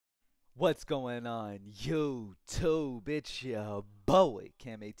What's going on, YouTube? It's your boy,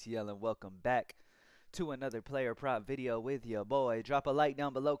 CamATL, and welcome back to another player prop video with your boy. Drop a like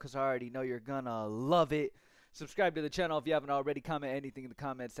down below because I already know you're gonna love it. Subscribe to the channel if you haven't already. Comment anything in the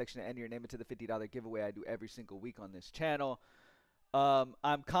comment section and enter your name into the $50 giveaway I do every single week on this channel.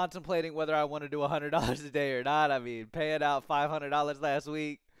 I'm contemplating whether I want to do $100 a day or not. I mean, paying out $500 last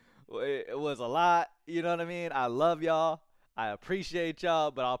week, it was a lot. You know what I mean? I love y'all. I appreciate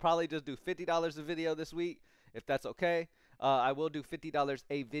y'all, but I'll probably just do $50 a video this week if that's okay. I will do $50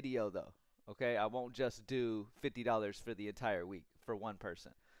 a video though. Okay, I won't just do $50 for the entire week for one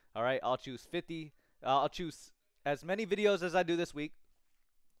person. All right, I'll choose 50. I'll choose as many videos as I do this week.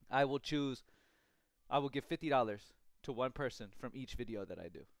 I will choose. I will give $50 to one person from each video that I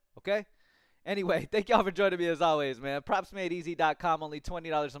do. Okay. Anyway, thank y'all for joining me as always, man. PropsMadeEasy.com, only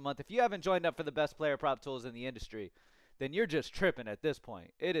 $20 a month. If you haven't joined up for the best player prop tools in the industry, then you're just tripping at this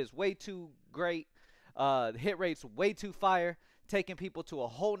point. It is way too great. The hit rate's way too fire, taking people to a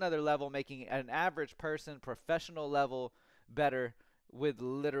whole nother level, making an average person professional level better with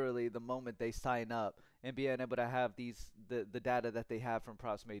literally the moment they sign up and being able to have the data that they have from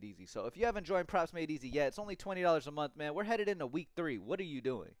Props Made Easy. So if you haven't joined Props Made Easy yet, it's only $20 a month, man. We're headed into week 3. What are you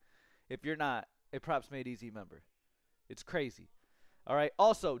doing if you're not a Props Made Easy member? It's crazy. All right.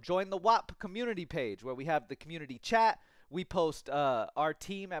 Also, join the WAP community page where we have the community chat. We post our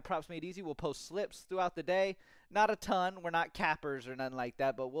team at Props Made Easy. We'll post slips throughout the day. Not a ton. We're not cappers or nothing like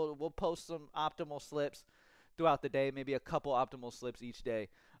that, but we'll post some optimal slips throughout the day. Maybe a couple optimal slips each day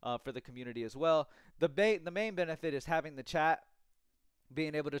for the community as well. The main benefit is having the chat,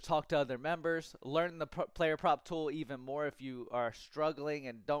 being able to talk to other members, learn the player prop tool even more if you are struggling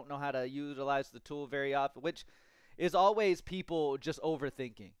and don't know how to utilize the tool very often, which is always people just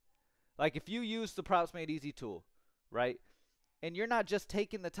overthinking. Like if you use the Props Made Easy tool, right? And you're not just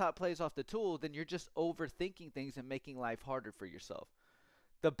taking the top plays off the tool, then you're just overthinking things and making life harder for yourself.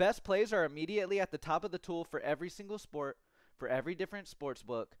 The best plays are immediately at the top of the tool for every single sport, for every different sports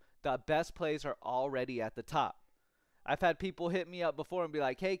book. The best plays are already at the top. I've had people hit me up before and be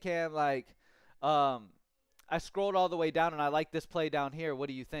like, "Hey Cam, like, I scrolled all the way down and I like this play down here. What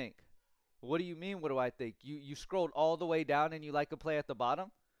do you think?" What do you mean? What do I think? You scrolled all the way down and you like a play at the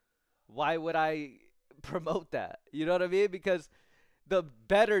bottom? Why would I promote that? You know what I mean? Because the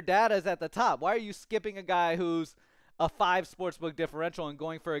better data is at the top. Why are you skipping a guy who's a 5 sportsbook differential and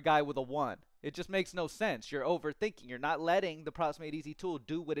going for a guy with a 1? It just makes no sense. You're overthinking. You're not letting the Props Made Easy tool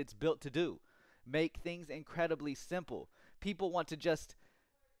do what it's built to do. Make things incredibly simple. People want to just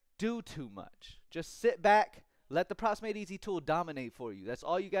do too much. Just sit back, let the Props Made Easy tool dominate for you. That's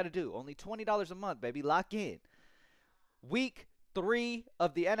all you got to do. Only $20 a month, baby. Lock in. Week 3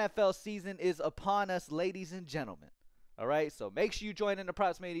 of the NFL season is upon us, ladies and gentlemen. All right, so make sure you join into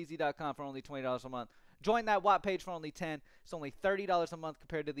PropsMadeEasy.com for only $20 a month. Join that WAP page for only $10. It's only $30 a month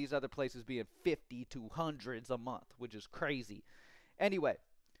compared to these other places being $50 to hundreds a month, which is crazy. Anyway,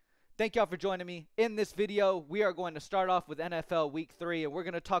 thank y'all for joining me. In this video, we are going to start off with NFL Week 3, and we're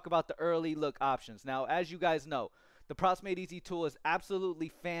going to talk about the early look options. Now, as you guys know, the Props Made Easy tool is absolutely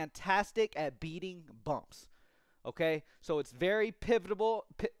fantastic at beating bumps. Okay, so it's very pivotal.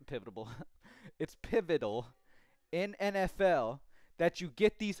 It's pivotal in NFL that you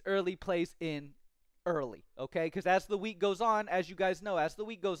get these early plays in early. Okay, because as the week goes on, as you guys know, as the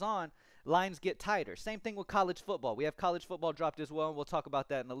week goes on, lines get tighter. Same thing with college football. We have college football dropped as well, and we'll talk about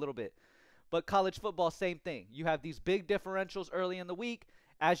that in a little bit. But college football, same thing. You have these big differentials early in the week.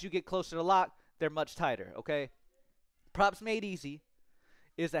 As you get closer to lock, they're much tighter. Okay, Props Made Easy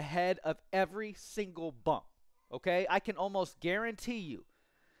is ahead of every single bump. Okay, I can almost guarantee you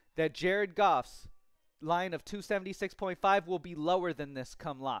that Jared Goff's line of 276.5 will be lower than this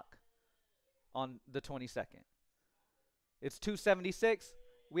come lock on the 22nd. It's 276.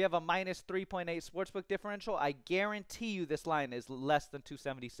 We have a minus 3.8 sportsbook differential. I guarantee you this line is less than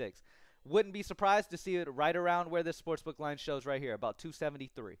 276. Wouldn't be surprised to see it right around where this sportsbook line shows right here, about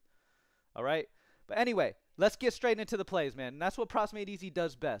 273. All right. But anyway, let's get straight into the plays, man. And that's what Props Made Easy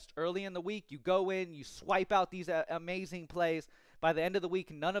does best. Early in the week, you go in, you swipe out these amazing plays. By the end of the week,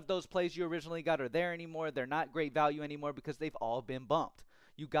 none of those plays you originally got are there anymore. They're not great value anymore because they've all been bumped.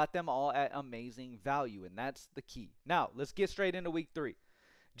 You got them all at amazing value, and that's the key. Now, let's get straight into week 3.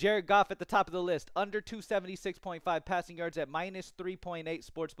 Jared Goff at the top of the list, under 276.5 passing yards at minus 3.8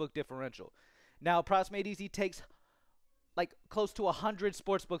 sportsbook differential. Now, Props Made Easy takes like close to 100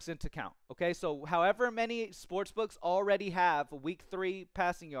 sportsbooks into count. Okay, so however many sportsbooks already have week 3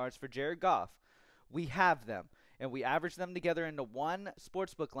 passing yards for Jared Goff, we have them. And we average them together into one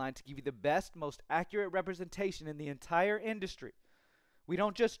sportsbook line to give you the best, most accurate representation in the entire industry. We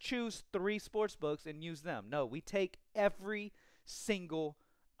don't just choose 3 sports books and use them. No, we take every single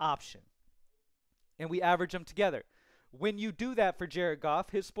option and we average them together. When you do that for Jared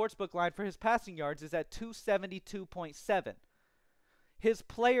Goff, his sportsbook line for his passing yards is at 272.7. His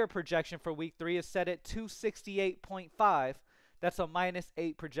player projection for week 3 is set at 268.5. That's a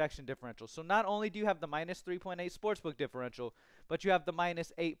 -8 projection differential. So not only do you have the -3.8 sportsbook differential, but you have the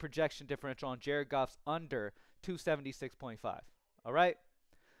 -8 projection differential on Jared Goff's under 276.5. All right?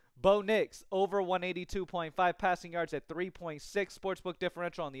 Bo Nix, over 182.5 passing yards at 3.6 sportsbook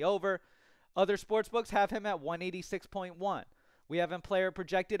differential on the over. Other sportsbooks have him at 186.1. We have him player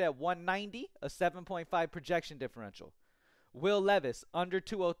projected at 190, a 7.5 projection differential. Will Levis, under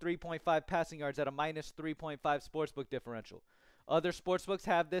 203.5 passing yards at a -3.5 sportsbook differential. Other sportsbooks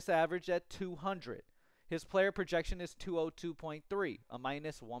have this average at 200. His player projection is 202.3, a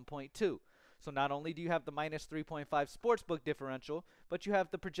 -1.2. So not only do you have the -3.5 sportsbook differential, but you have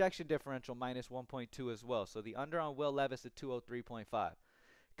the projection differential -1.2 as well. So the under on Will Levis at 203.5.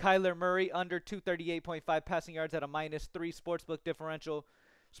 Kyler Murray, under 238.5 passing yards at a -3 sportsbook differential.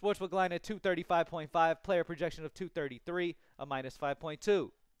 Sportsbook line at 235.5. Player projection of 233, a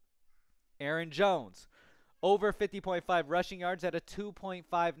 -5.2. Aaron Jones, over 50.5 rushing yards at a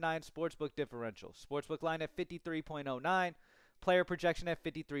 2.59 sportsbook differential. Sportsbook line at 53.09. Player projection at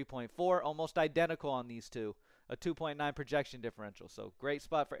 53.4. Almost identical on these two. A 2.9 projection differential. So great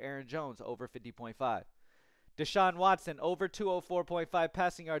spot for Aaron Jones, over 50.5. Deshaun Watson, over 204.5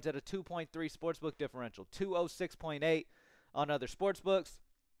 passing yards at a 2.3 sportsbook differential. 206.8 on other sportsbooks.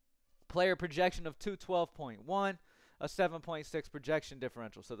 Player projection of 212.1, a 7.6 projection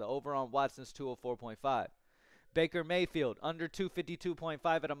differential. So the over on Watson's 204.5. Baker Mayfield, under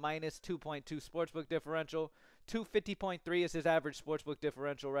 252.5 at a -2.2 sportsbook differential. 250.3 is his average sportsbook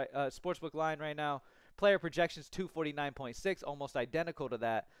differential, sportsbook line right now. Player projections 249.6, almost identical to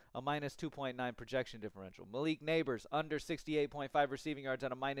that, a -2.9 projection differential. Malik Neighbors, under 68.5 receiving yards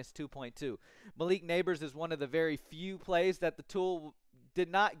at a -2.2. Malik Neighbors is one of the very few plays that the tool did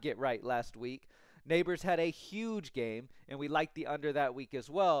not get right last week. Neighbors had a huge game, and we liked the under that week as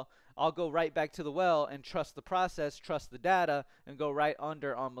well. I'll go right back to the well and trust the process, trust the data, and go right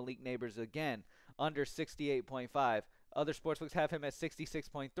under on Malik Neighbors again, under 68.5. Other sportsbooks have him at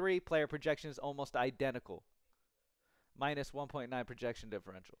 66.3. Player projection is almost identical, -1.9 projection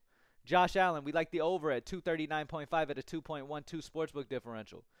differential. Josh Allen, we like the over at 239.5 at a 2.12 sportsbook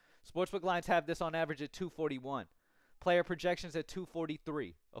differential. Sportsbook lines have this on average at 241. Player projections at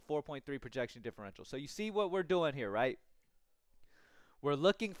 243, a 4.3 projection differential. So you see what we're doing here, right? We're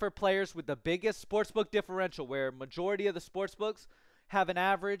looking for players with the biggest sportsbook differential, where majority of the sportsbooks have an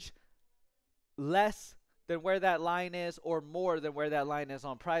average less than where that line is or more than where that line is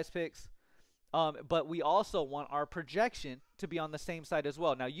on Prizepicks. But we also want our projection to be on the same side as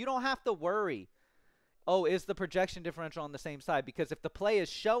well. Now, you don't have to worry, oh, is the projection differential on the same side? Because if the play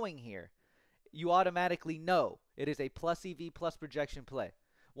is showing here, you automatically know it is a plus EV plus projection play.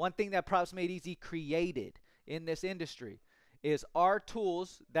 One thing that Props Made Easy created in this industry is our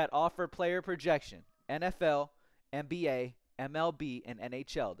tools that offer player projection: NFL, NBA, MLB, and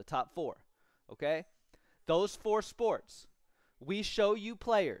NHL, the top 4. Okay? Those 4 sports, we show you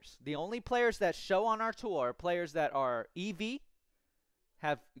players. The only players that show on our tool are players that are EV,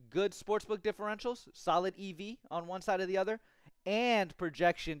 have good sportsbook differentials, solid EV on one side or the other, and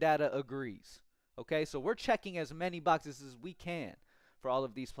projection data agrees. Okay, so we're checking as many boxes as we can for all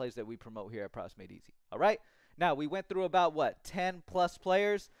of these plays that we promote here at Props Made Easy. All right, now we went through about, what, 10 plus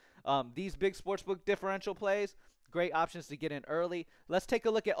players. These big sportsbook differential plays, great options to get in early. Let's take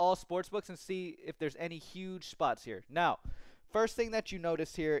a look at all sportsbooks and see if there's any huge spots here. Now, first thing that you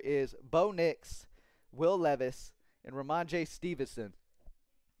notice here is Bo Nix, Will Levis, and Ramondre Stevenson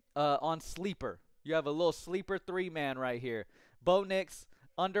on Sleeper. You have a little Sleeper 3-man right here. Bo Nix,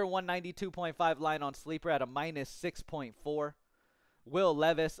 under 192.5 line on Sleeper at a -6.4. Will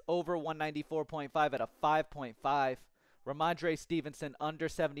Levis, over 194.5 at a 5.5. Ramondre Stevenson, under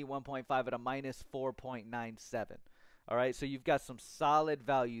 71.5 at a -4.97. All right, so you've got some solid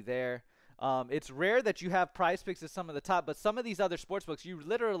value there. It's rare that you have Prizepicks as some of the top, but some of these other sportsbooks, you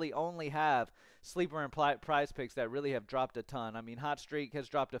literally only have Sleeper and Prizepicks that really have dropped a ton. I mean, Hot Streak has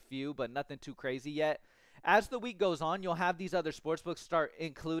dropped a few, but nothing too crazy yet. As the week goes on, you'll have these other sportsbooks start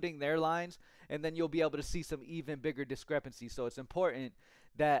including their lines, and then you'll be able to see some even bigger discrepancies. So it's important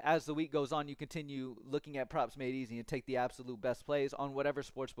that as the week goes on, you continue looking at Props Made Easy and take the absolute best plays on whatever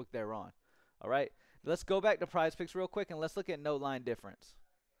sportsbook they're on. All right, let's go back to Prizepicks real quick, and let's look at no line difference.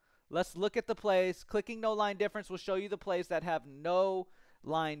 Let's look at the plays. Clicking no line difference will show you the plays that have no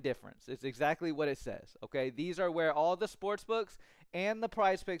line difference. It's exactly what it says. Okay, these are where all the sports books and the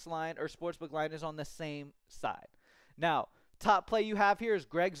Prizepicks line or sportsbook line is on the same side. Now, top play you have here is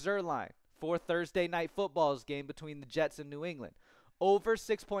Greg Zuerlein for Thursday Night Football's game between the Jets and New England. Over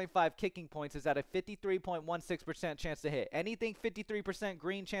 6.5 kicking points is at a 53.16% chance to hit. Anything 53%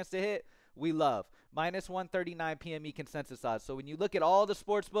 green chance to hit, we love. Minus 139 PME consensus odds. So when you look at all the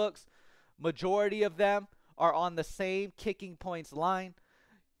sports books, majority of them are on the same kicking points line.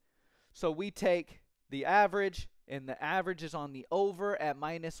 So we take the average, and the average is on the over at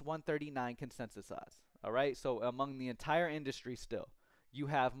minus 139 consensus odds. All right, so among the entire industry still, you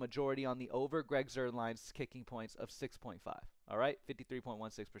have majority on the over. Greg Zuerlein's kicking points of 6.5. All right,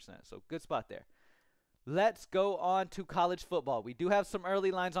 53.16%. So good spot there. Let's go on to college football. We do have some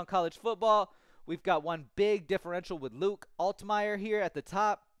early lines on college football. We've got one big differential with Luke Altmaier here at the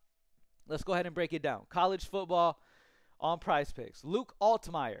top. Let's go ahead and break it down. College football on Prizepicks. Luke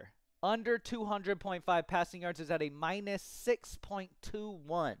Altmaier, under 200.5 passing yards, is at a minus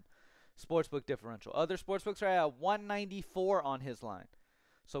 6.21 sportsbook differential. Other sportsbooks are at 194 on his line.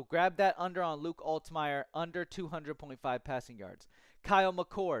 So grab that under on Luke Altmaier, under 200.5 passing yards. Kyle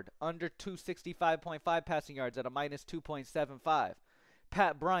McCord, under 265.5 passing yards at a minus 2.75.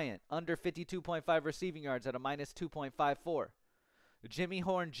 Pat Bryant, under 52.5 receiving yards at a minus 2.54. Jimmy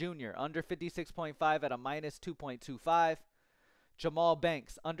Horn Jr., under 56.5 at a minus 2.25. Jamal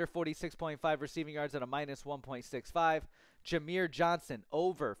Banks, under 46.5 receiving yards at a minus 1.65. Jameer Johnson,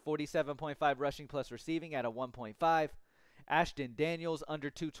 over 47.5 rushing plus receiving at a 1.5. Ashton Daniels,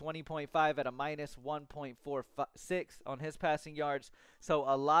 under 220.5 at a minus 1.46 on his passing yards. So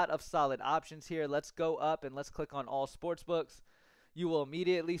a lot of solid options here. Let's go up and let's click on all sports books. You will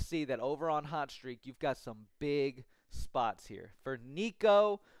immediately see that over on Hot Streak, you've got some big spots here. For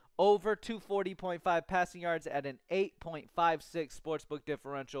Nico, over 240.5 passing yards at an 8.56 sportsbook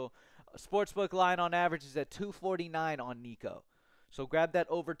differential. Sportsbook line on average is at 249 on Nico. So grab that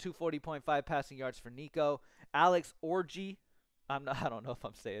over 240.5 passing yards for Nico. Alex Orgy, I don't know if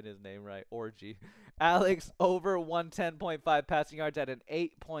I'm saying his name right, Orgy. Alex, over 110.5 passing yards at an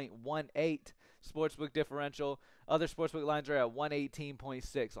 8.18 sportsbook differential. Other sportsbook lines are at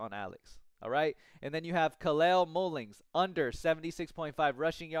 118.6 on Alex. All right, and then you have Kalel Mullings, under 76.5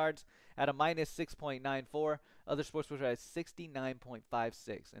 rushing yards at a minus 6.94. Other sportsbooks are at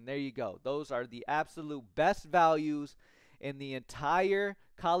 69.56. And there you go. Those are the absolute best values in the entire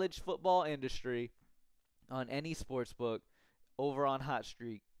college football industry on any sportsbook over on Hot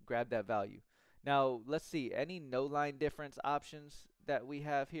Streak. Grab that value. Now, let's see. Any no-line difference options that we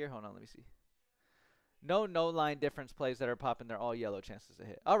have here? Hold on, let me see. No-line difference plays that are popping. They're all yellow chances to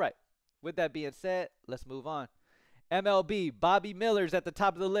hit. All right. With that being said, let's move on. MLB, Bobby Miller's at the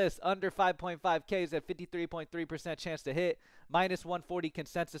top of the list, under 5.5 Ks at 53.3% chance to hit, minus 140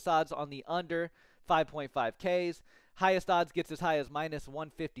 consensus odds on the under 5.5 Ks. Highest odds gets as high as minus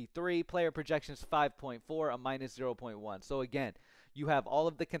 153. Player projections 5.4, a minus 0.1. So again, you have all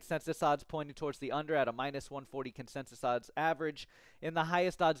of the consensus odds pointing towards the under at a minus 140 consensus odds average, and the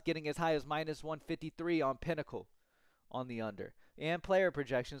highest odds getting as high as minus 153 on Pinnacle on the under. And player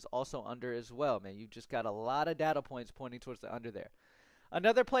projections also under as well, man. You've just got a lot of data points pointing towards the under there.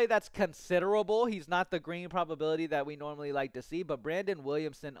 Another play that's considerable, he's not the green probability that we normally like to see, but Brandon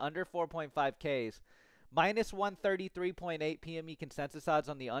Williamson, under 4.5 Ks, minus 133.8 PME consensus odds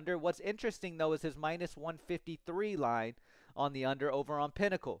on the under. What's interesting, though, is his minus 153 line on the under over on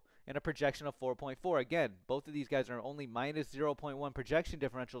Pinnacle and a projection of 4.4. Again, both of these guys are only minus 0.1 projection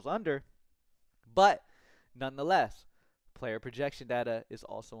differentials under, but nonetheless, player projection data is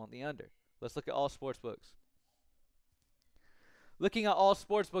also on the under. Let's look at all sports books. Looking at all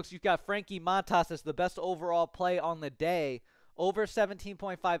sports books, you've got Frankie Montas as the best overall play on the day. Over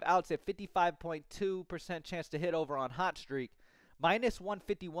 17.5 outs at 55.2% chance to hit over on Hot Streak. Minus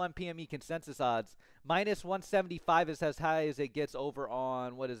 151 PME consensus odds. Minus 175 is as high as it gets over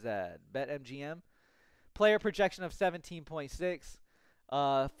on, what is that, BetMGM. Player projection of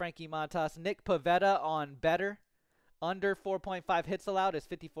 17.6. Frankie Montas. Nick Pavetta on Better. Under 4.5 hits allowed is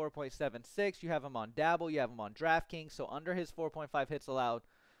 54.76. You have him on Dabble. You have him on DraftKings. So under his 4.5 hits allowed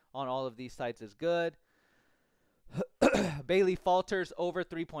on all of these sites is good. Bailey Falters, over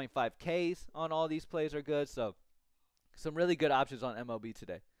 3.5 Ks on all these plays are good. So some really good options on MLB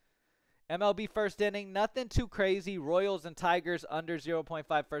today. MLB first inning, nothing too crazy. Royals and Tigers, under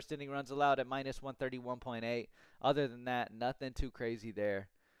 0.5 first inning runs allowed at minus 131.8. Other than that, nothing too crazy there.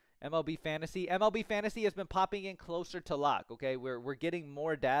 MLB Fantasy. MLB Fantasy has been popping in closer to lock, okay? We're getting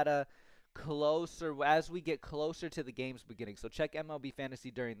more data closer as we get closer to the game's beginning. So check MLB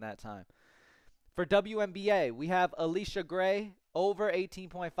Fantasy during that time. For WNBA, we have Alicia Gray, over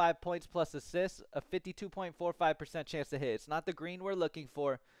 18.5 points plus assists, a 52.45% chance to hit. It's not the green we're looking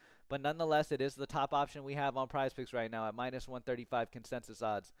for, but nonetheless, it is the top option we have on Prizepicks right now at minus 135 consensus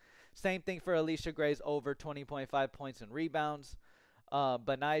odds. Same thing for Alicia Gray's over 20.5 points and rebounds.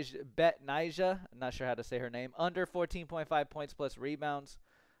 Betnija, I'm not sure how to say her name, under 14.5 points plus rebounds.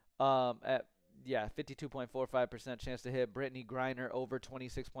 At 52.45% chance to hit. Brittany Griner over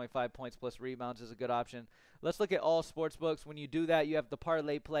 26.5 points plus rebounds is a good option. Let's look at all sports books. When you do that, you have the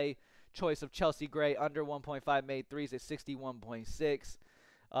parlay play choice of Chelsea Gray under 1.5 made threes at 61.6.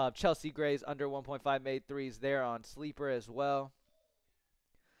 Chelsea Gray's under 1.5 made threes there on Sleeper as well.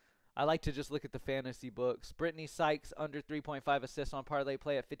 I like to just look at the fantasy books. Brittany Sykes under 3.5 assists on parlay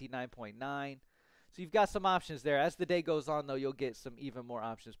play at 59.9. So you've got some options there. As the day goes on, though, you'll get some even more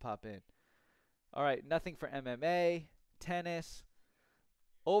options pop in. All right, nothing for MMA, tennis.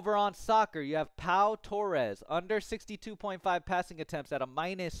 Over on soccer, you have Pau Torres, under 62.5 passing attempts at a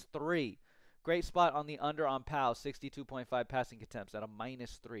 -3. Great spot on the under on Pau, 62.5 passing attempts at a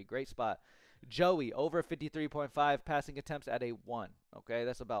 -3. Great spot. Joey, over 53.5 passing attempts at a 1. Okay,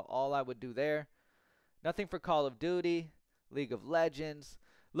 that's about all I would do there. Nothing for Call of Duty, League of Legends.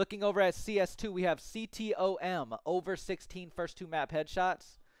 Looking over at CS2, we have CTOM, over 16 first 2 map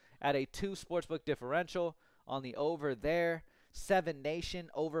headshots at a 2 sportsbook differential on the over there. 7 Nation,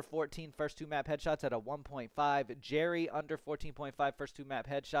 over 14 first 2 map headshots at a 1.5. Jerry, under 14.5 first 2 map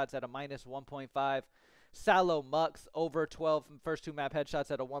headshots at a -1.5. Salo Mux, over 12 first 2 map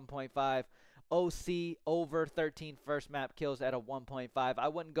headshots at a 1.5. OC, over 13 first map kills at a 1.5. I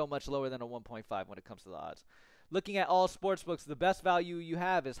wouldn't go much lower than a 1.5 when it comes to the odds. Looking at all sportsbooks, the best value you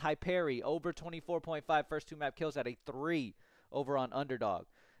have is Hyperi, over 24.5 first 2 map kills at a 3 over on Underdog.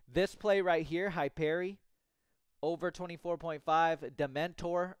 This play right here, Hyperi, over 24.5.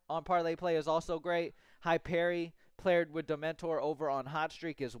 Dementor on parlay play is also great. Hyperi paired with Dementor over on Hot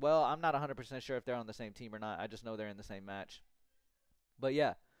Streak as well. I'm not 100% sure if they're on the same team or not. I just know they're in the same match. But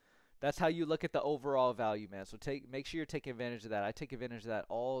yeah, that's how you look at the overall value, man. So make sure you're taking advantage of that. I take advantage of that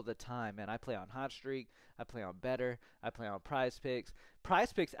all the time, man. I play on Hot Streak. I play on Better. I play on Prizepicks.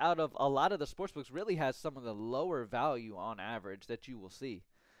 Prizepicks, out of a lot of the sportsbooks, really has some of the lower value on average that you will see.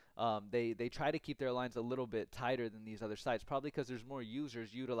 They try to keep their lines a little bit tighter than these other sites, probably because there's more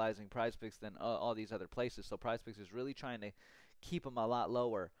users utilizing Prizepicks than all these other places. So Prizepicks is really trying to keep them a lot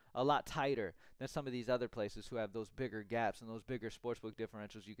lower, a lot tighter than some of these other places who have those bigger gaps and those bigger sportsbook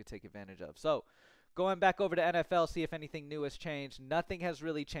differentials you could take advantage of. So going back over to NFL, see if anything new has changed. Nothing has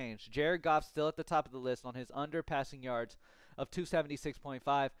really changed. Jared Goff's still at the top of the list on his under passing yards of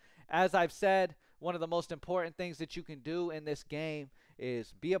 276.5. As I've said, one of the most important things that you can do in this game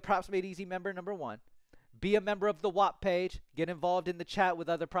is be a Props Made Easy member, number one. Be a member of the WAP page. Get involved in the chat with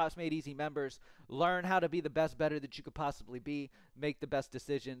other Props Made Easy members. Learn how to be the best bettor that you could possibly be. Make the best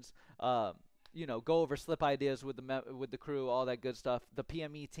decisions. You know, go over slip ideas with the crew, all that good stuff. The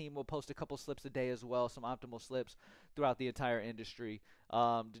PME team will post a couple slips a day as well, some optimal slips throughout the entire industry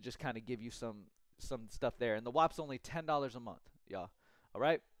to just kind of give you some stuff there. And the WAP's only $10 a month, y'all. All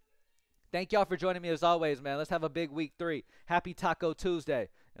right? Thank y'all for joining me as always, man. Let's have a big week 3. Happy Taco Tuesday,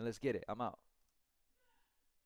 and let's get it. I'm out.